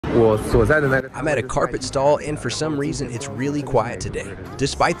I'm at a carpet stall, and for some reason, it's really quiet today.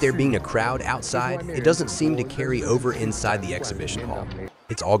 Despite there being a crowd outside, it doesn't seem to carry over inside the exhibition hall.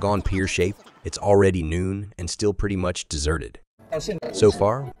 It's all gone pear-shaped, it's already noon, and still pretty much deserted. So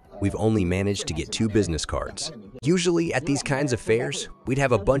far, we've only managed to get 2 business cards. Usually at these kinds of fairs, we'd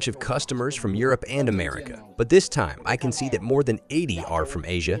have a bunch of customers from Europe and America. But this time, I can see that more than 80 are from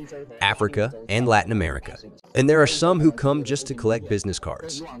Asia, Africa, and Latin America. And there are some who come just to collect business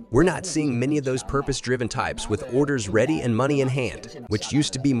cards. We're not seeing many of those purpose-driven types with orders ready and money in hand, which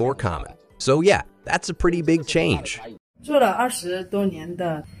used to be more common. So yeah, that's a pretty big change.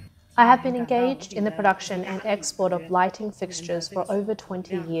 I have been engaged in the production and export of lighting fixtures for over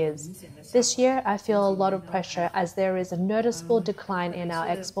 20 years. This year, I feel a lot of pressure as there is a noticeable decline in our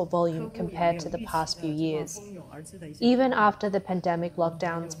export volume compared to the past few years. Even after the pandemic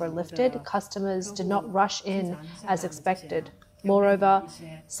lockdowns were lifted, customers did not rush in as expected. Moreover,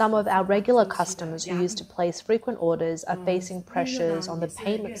 some of our regular customers who used to place frequent orders are facing pressures on the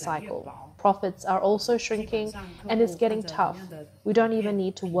payment cycle. Profits are also shrinking, and it's getting tough. We don't even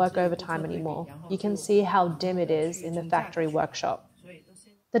need to work overtime anymore. You can see how dim it is in the factory workshop.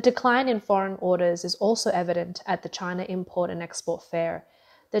 The decline in foreign orders is also evident at the China Import and Export Fair.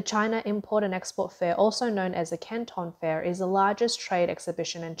 The China Import and Export Fair, also known as the Canton Fair, is the largest trade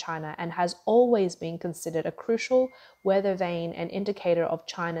exhibition in China and has always been considered a crucial weather vane and indicator of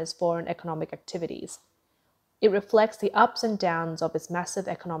China's foreign economic activities. It reflects the ups and downs of its massive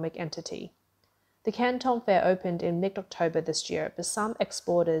economic entity. The Canton Fair opened in mid-October this year, but some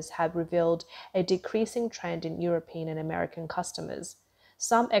exporters have revealed a decreasing trend in European and American customers.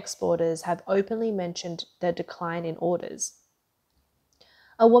 Some exporters have openly mentioned the decline in orders.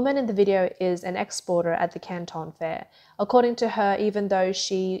 A woman in the video is an exporter at the Canton Fair. According to her, even though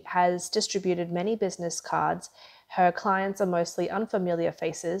she has distributed many business cards, her clients are mostly unfamiliar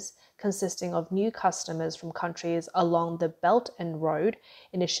faces, consisting of new customers from countries along the Belt and Road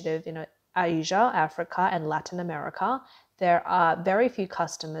Initiative in Asia, Africa, and Latin America. There are very few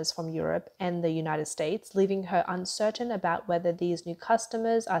customers from Europe and the United States, leaving her uncertain about whether these new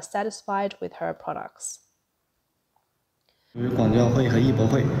customers are satisfied with her products. Due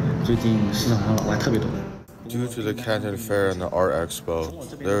to the Canton Fair and the Art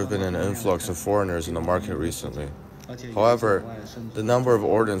Expo, there have been an influx of foreigners in the market recently. However, the number of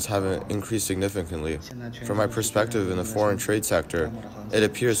orders haven't increased significantly. From my perspective in the foreign trade sector, it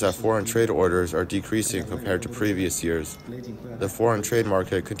appears that foreign trade orders are decreasing compared to previous years. The foreign trade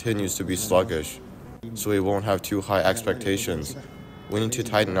market continues to be sluggish, so we won't have too high expectations. We need to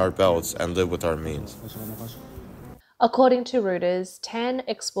tighten our belts and live with our means. According to Reuters, 10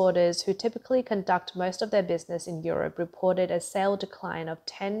 exporters who typically conduct most of their business in Europe reported a sale decline of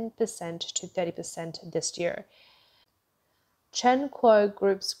 10% to 30% this year. Chen Kuo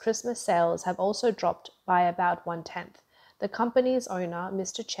Group's Christmas sales have also dropped by about 1/10. The company's owner,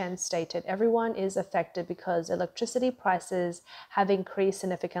 Mr. Chen, stated everyone is affected because electricity prices have increased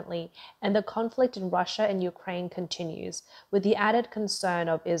significantly and the conflict in Russia and Ukraine continues, with the added concern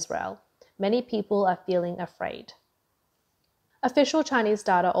of Israel. Many people are feeling afraid. Official Chinese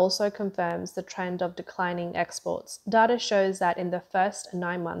data also confirms the trend of declining exports. Data shows that in the first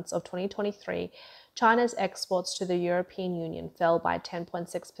 9 months of 2023, China's exports to the European Union fell by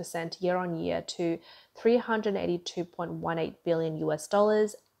 10.6% year-on-year to $382.18 billion,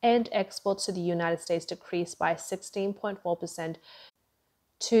 and exports to the United States decreased by 16.4%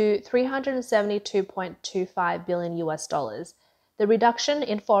 to $372.25 billion. The reduction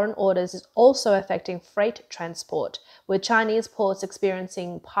in foreign orders is also affecting freight transport, with Chinese ports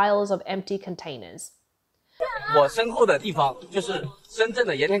experiencing piles of empty containers.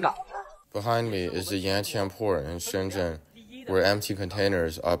 Behind me is the Yantian port in Shenzhen, where empty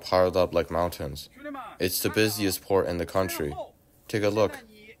containers are piled up like mountains. It's the busiest port in the country. Take a look.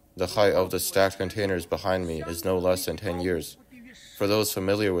 The height of the stacked containers behind me is no less than 10 years. For those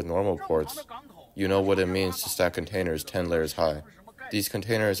familiar with normal ports, you know what it means to stack containers 10 layers high. These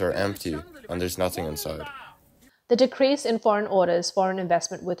containers are empty, and there's nothing inside. The decrease in foreign orders, foreign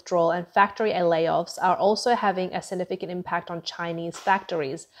investment withdrawal, and factory layoffs are also having a significant impact on Chinese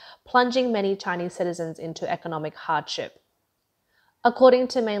factories, plunging many Chinese citizens into economic hardship. According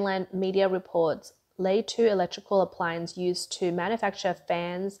to mainland media reports, Lei2 electrical appliance used to manufacture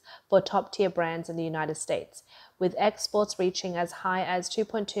fans for top-tier brands in the United States, with exports reaching as high as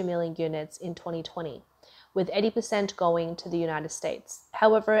 2.2 million units in 2020. With 80% going to the United States.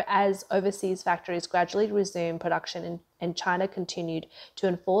 However, as overseas factories gradually resumed production and China continued to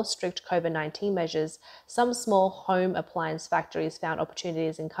enforce strict COVID-19 measures, some small home appliance factories found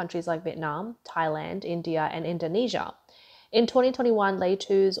opportunities in countries like Vietnam, Thailand, India, and Indonesia. In 2021,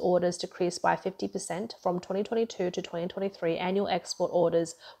 Leitu's orders decreased by 50%. From 2022 to 2023, annual export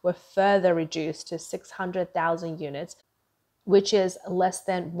orders were further reduced to 600,000 units, which is less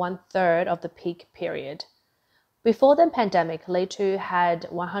than one-third of the peak period. Before the pandemic, Leitu had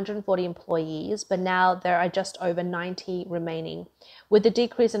 140 employees, but now there are just over 90 remaining. With the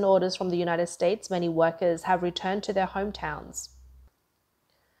decrease in orders from the United States, many workers have returned to their hometowns.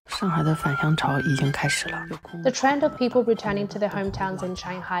 The trend of people returning to their hometowns in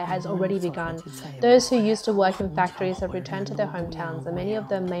Shanghai has already begun. Those who used to work in factories have returned to their hometowns, and many of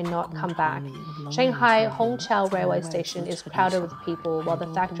them may not come back. Shanghai Hongqiao railway station is crowded with people, while the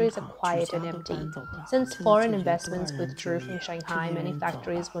factories are quiet and empty. Since foreign investments withdrew from Shanghai, many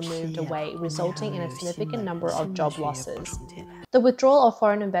factories were moved away, resulting in a significant number of job losses. The withdrawal of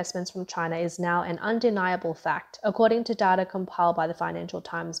foreign investments from China is now an undeniable fact. According to data compiled by the Financial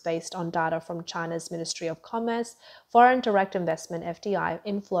Times based on data from China's Ministry of Commerce, foreign direct investment (FDI)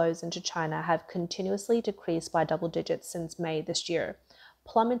 inflows into China have continuously decreased by double digits since May this year,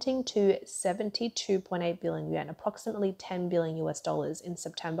 plummeting to 72.8 billion yuan, approximately $10 billion in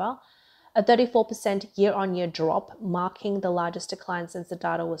September, a 34% year-on-year drop, marking the largest decline since the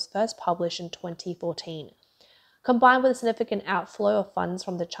data was first published in 2014. Combined with a significant outflow of funds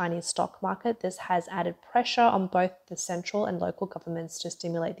from the Chinese stock market, this has added pressure on both the central and local governments to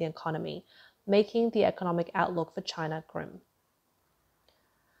stimulate the economy, making the economic outlook for China grim.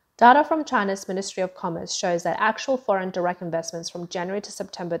 Data from China's Ministry of Commerce shows that actual foreign direct investments from January to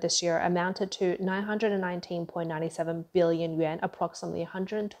September this year amounted to 919.97 billion yuan, approximately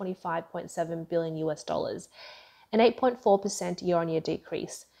 $125.7 billion, an 8.4% year-on-year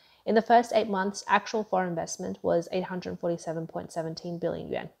decrease. In the first 8 months, actual foreign investment was 847.17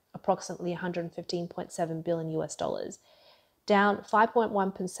 billion yuan, approximately $115.7 billion, down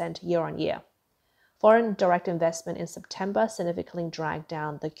 5.1% year-on-year. Foreign direct investment in September significantly dragged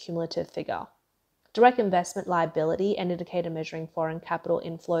down the cumulative figure. Direct investment liability, an indicator measuring foreign capital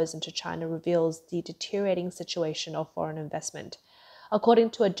inflows into China, reveals the deteriorating situation of foreign investment. According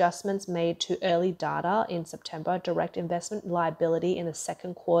to adjustments made to early data in September, direct investment liability in the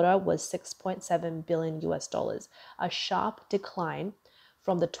second quarter was $6.7 billion, a sharp decline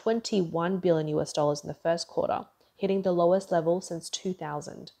from the $21 billion in the first quarter, hitting the lowest level since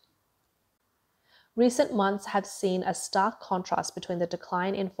 2000. Recent months have seen a stark contrast between the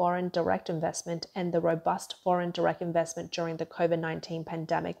decline in foreign direct investment and the robust foreign direct investment during the COVID-19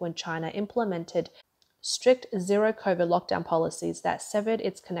 pandemic, when China implemented strict zero-COVID lockdown policies that severed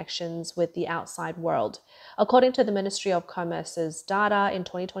its connections with the outside world. According to the Ministry of Commerce's data, in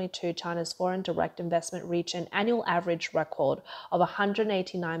 2022, China's foreign direct investment reached an annual average record of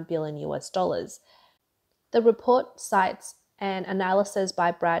 $189 billion. The report cites an analysis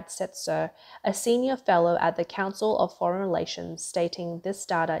by Brad Setzer, a senior fellow at the Council of Foreign Relations, stating this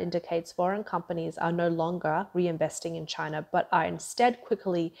data indicates foreign companies are no longer reinvesting in China, but are instead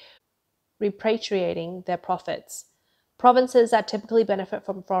quickly repatriating their profits. Provinces that typically benefit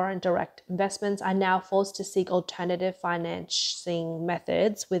from foreign direct investments are now forced to seek alternative financing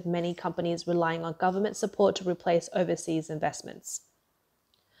methods, with many companies relying on government support to replace overseas investments.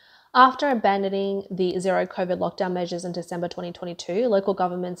 After abandoning the zero-COVID lockdown measures in December 2022, local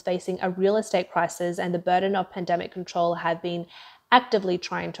governments facing a real estate crisis and the burden of pandemic control have been actively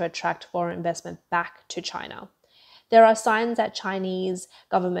trying to attract foreign investment back to China. There are signs that Chinese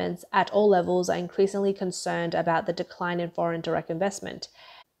governments at all levels are increasingly concerned about the decline in foreign direct investment.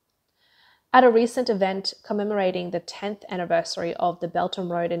 At a recent event commemorating the 10th anniversary of the Belt and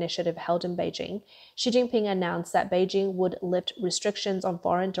Road Initiative held in Beijing, Xi Jinping announced that Beijing would lift restrictions on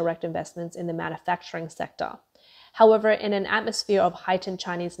foreign direct investments in the manufacturing sector. However, in an atmosphere of heightened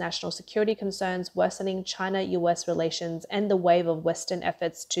Chinese national security concerns, worsening China-US relations, and the wave of Western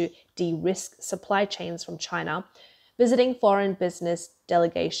efforts to de-risk supply chains from China, visiting foreign business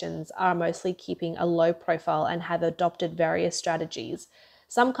delegations are mostly keeping a low profile and have adopted various strategies.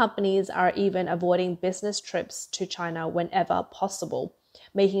 Some companies are even avoiding business trips to China whenever possible,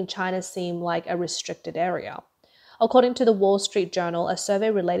 making China seem like a restricted area. According to the Wall Street Journal, a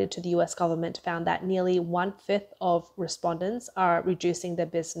survey related to the US government found that nearly 1/5 of respondents are reducing their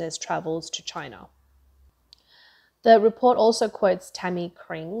business travels to China. The report also quotes Tammy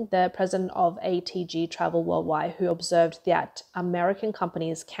Kring, the president of ATG Travel Worldwide, who observed that American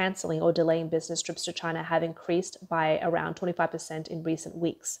companies canceling or delaying business trips to China have increased by around 25% in recent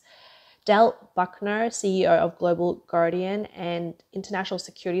weeks. Del Buckner, CEO of Global Guardian and International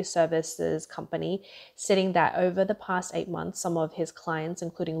Security Services company, stating that over the past 8 months, some of his clients,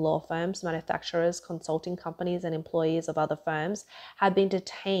 including law firms, manufacturers, consulting companies, and employees of other firms, have been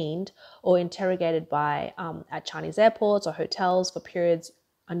detained or interrogated at Chinese airports or hotels for periods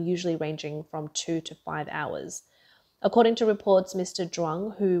unusually ranging from 2 to 5 hours. According to reports, Mr.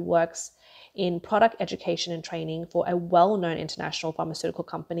 Zhuang, who works in product education and training for a well-known international pharmaceutical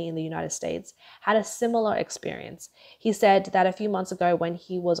company in the United States, had a similar experience. He said that a few months ago, when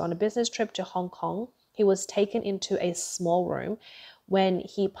he was on a business trip to Hong Kong, he was taken into a small room when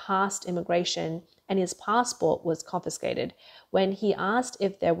he passed immigration and his passport was confiscated. When he asked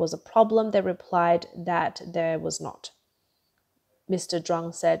if there was a problem, they replied that there was not. Mr.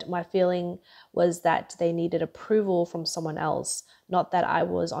 Zhuang said, "My feeling was that they needed approval from someone else. Not that I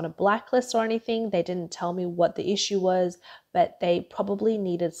was on a blacklist or anything. They didn't tell me what the issue was, but they probably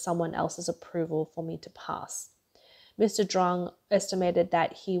needed someone else's approval for me to pass." Mr. Zhuang estimated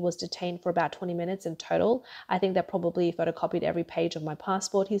that he was detained for about 20 minutes in total. "I think they probably photocopied every page of my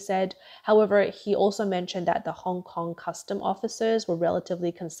passport," he said. However, he also mentioned that the Hong Kong custom officers were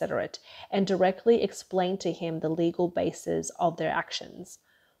relatively considerate and directly explained to him the legal basis of their actions.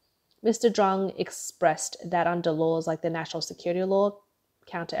 Mr. Zhuang expressed that under laws like the national security law,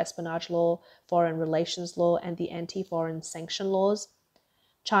 counter-espionage law, foreign relations law, and the anti-foreign sanction laws,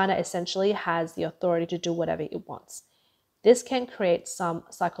 China essentially has the authority to do whatever it wants. This can create some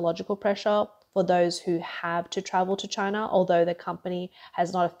psychological pressure for those who have to travel to China, although the company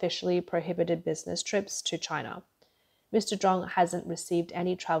has not officially prohibited business trips to China. Mr. Zhuang hasn't received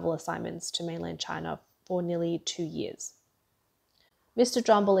any travel assignments to mainland China for nearly 2 years. Mr.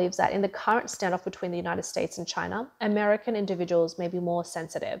 Zhuang believes that in the current standoff between the United States and China, American individuals may be more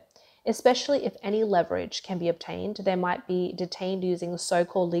sensitive. Especially if any leverage can be obtained, they might be detained using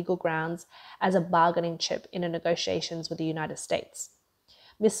so-called legal grounds as a bargaining chip in the negotiations with the United States.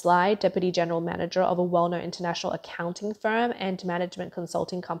 Ms. Lai, Deputy General Manager of a well-known international accounting firm and management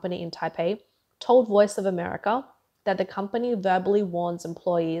consulting company in Taipei, told Voice of America that the company verbally warns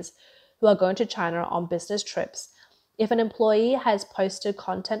employees who are going to China on business trips. If an employee has posted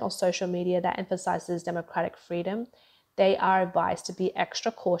content on social media that emphasizes democratic freedom, they are advised to be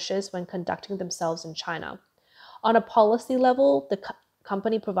extra cautious when conducting themselves in China. On a policy level, the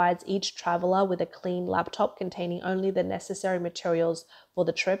company provides each traveler with a clean laptop containing only the necessary materials for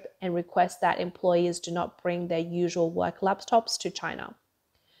the trip and requests that employees do not bring their usual work laptops to China.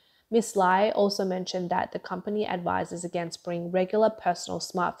 Ms. Lai also mentioned that the company advises against bringing regular personal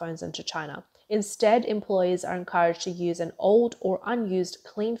smartphones into China. Instead, employees are encouraged to use an old or unused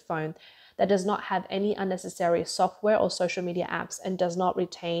clean phone that does not have any unnecessary software or social media apps and does not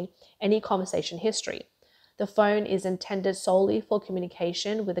retain any conversation history. The phone is intended solely for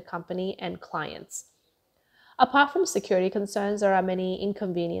communication with the company and clients. Apart from security concerns, there are many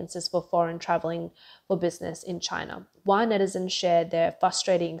inconveniences for foreign traveling for business in China. One netizen shared their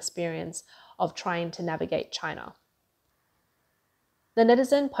frustrating experience of trying to navigate China. The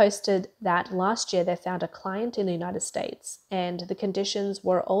netizen posted that last year they found a client in the United States and the conditions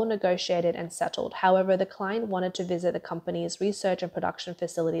were all negotiated and settled. However, the client wanted to visit the company's research and production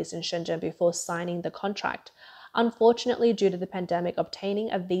facilities in Shenzhen before signing the contract. Unfortunately, due to the pandemic, obtaining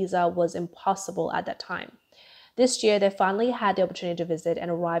a visa was impossible at that time. This year, they finally had the opportunity to visit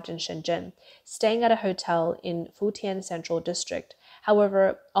and arrived in Shenzhen, staying at a hotel in Futian Central District.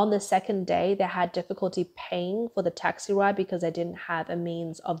 However, on the second day, they had difficulty paying for the taxi ride because they didn't have a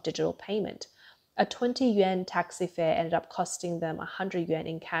means of digital payment. A 20 yuan taxi fare ended up costing them 100 yuan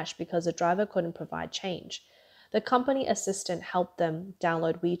in cash because the driver couldn't provide change. The company assistant helped them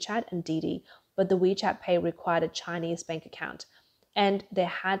download WeChat and Didi, but the WeChat Pay required a Chinese bank account, and they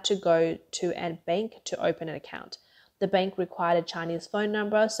had to go to a bank to open an account. The bank required a Chinese phone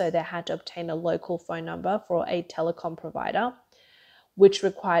number, so they had to obtain a local phone number for a telecom provider, which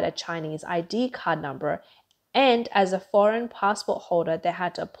required a Chinese ID card number. And as a foreign passport holder, they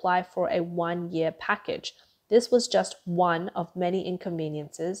had to apply for a 1-year package. This was just one of many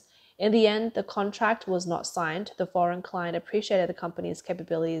inconveniences. In the end, the contract was not signed. The foreign client appreciated the company's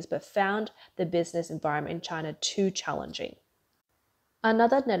capabilities, but found the business environment in China too challenging.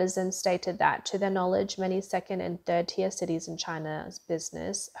 Another netizen stated that, to their knowledge, many second and third tier cities in China's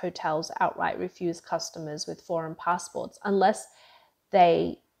business hotels outright refuse customers with foreign passports unless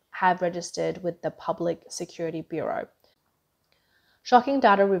they have registered with the Public Security Bureau. Shocking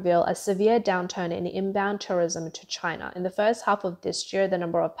data reveal a severe downturn in inbound tourism to China. In the first half of this year, the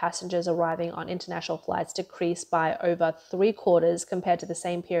number of passengers arriving on international flights decreased by over 3/4 compared to the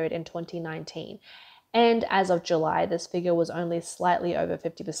same period in 2019. And as of July, this figure was only slightly over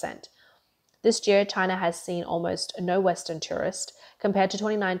 50%. This year, China has seen almost no Western tourists. Compared to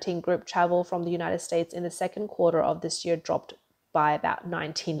 2019, group travel from the United States in the second quarter of this year dropped by about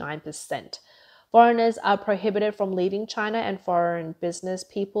 99%. Foreigners are prohibited from leaving China, and foreign business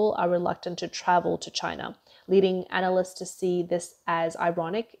people are reluctant to travel to China, leading analysts to see this as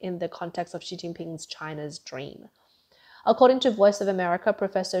ironic in the context of Xi Jinping's China's dream. According to Voice of America,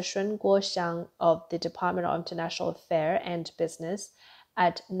 Professor Shun Guoxiang of the Department of International Affairs and Business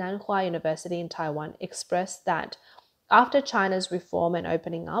at Nanhua University in Taiwan expressed that after China's reform and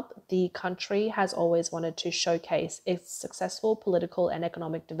opening up, the country has always wanted to showcase its successful political and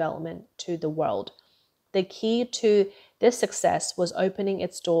economic development to the world. The key to this success was opening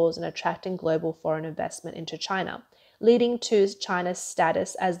its doors and attracting global foreign investment into China, leading to China's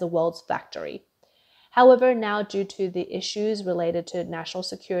status as the world's factory. However, now due to the issues related to national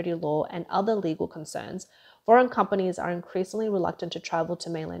security law and other legal concerns, foreign companies are increasingly reluctant to travel to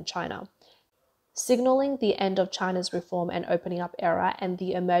mainland China, signaling the end of China's reform and opening up era and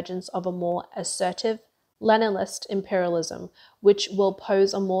the emergence of a more assertive Leninist imperialism, which will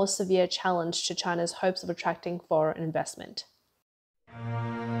pose a more severe challenge to China's hopes of attracting foreign investment.